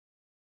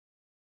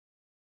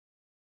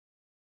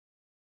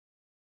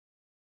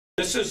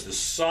This is the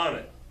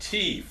Sonnet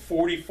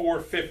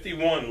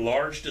T4451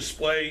 large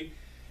display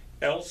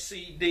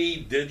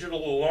LCD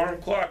digital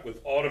alarm clock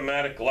with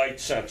automatic light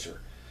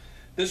sensor.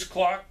 This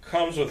clock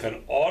comes with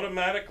an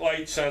automatic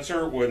light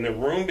sensor. When the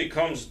room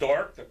becomes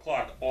dark, the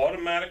clock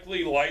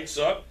automatically lights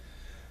up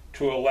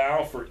to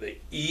allow for the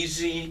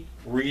easy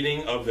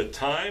reading of the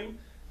time.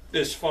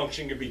 This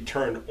function can be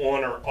turned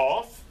on or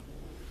off.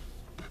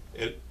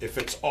 If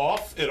it's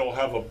off, it'll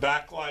have a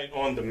backlight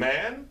on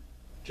demand,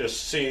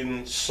 just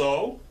seen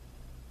so.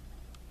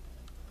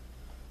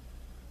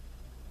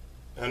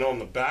 And on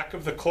the back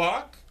of the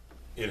clock,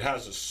 it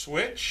has a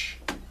switch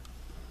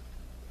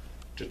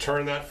to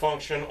turn that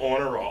function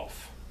on or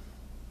off.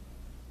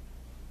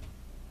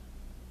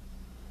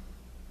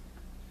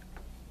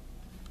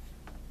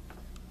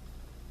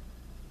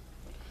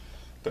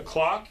 The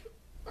clock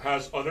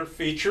has other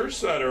features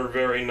that are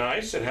very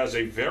nice. It has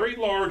a very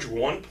large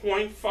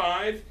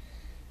 1.5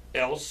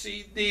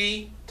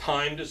 LCD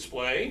time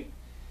display.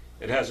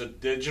 It has a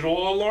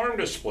digital alarm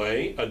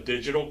display, a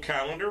digital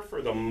calendar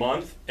for the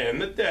month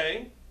and the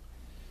day,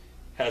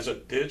 has a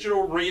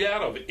digital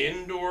readout of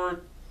indoor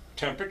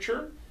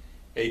temperature,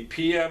 a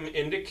PM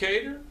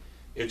indicator.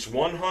 It's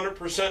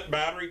 100%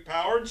 battery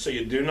powered, so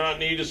you do not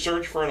need to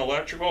search for an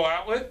electrical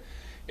outlet.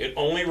 It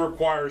only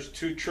requires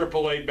 2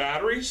 AAA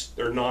batteries.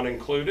 They're not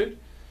included.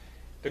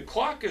 The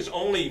clock is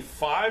only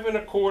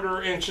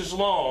 5¼ inches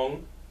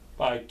long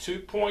by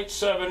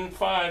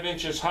 2.75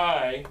 inches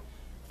high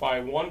by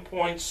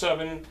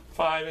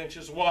 1.75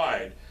 inches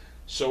wide.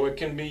 So it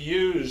can be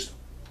used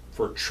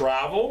for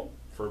travel,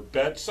 for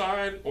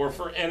bedside, or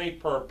for any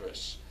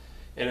purpose.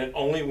 And it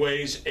only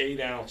weighs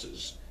 8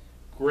 ounces.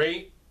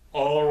 Great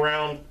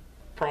all-around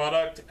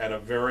product at a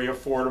very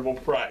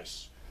affordable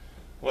price.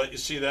 I'll let you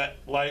see that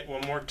light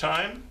one more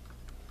time.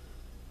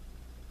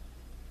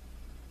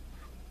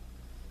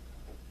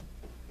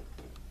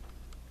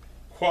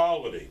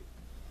 Quality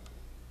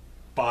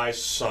by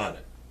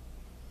Sonnet.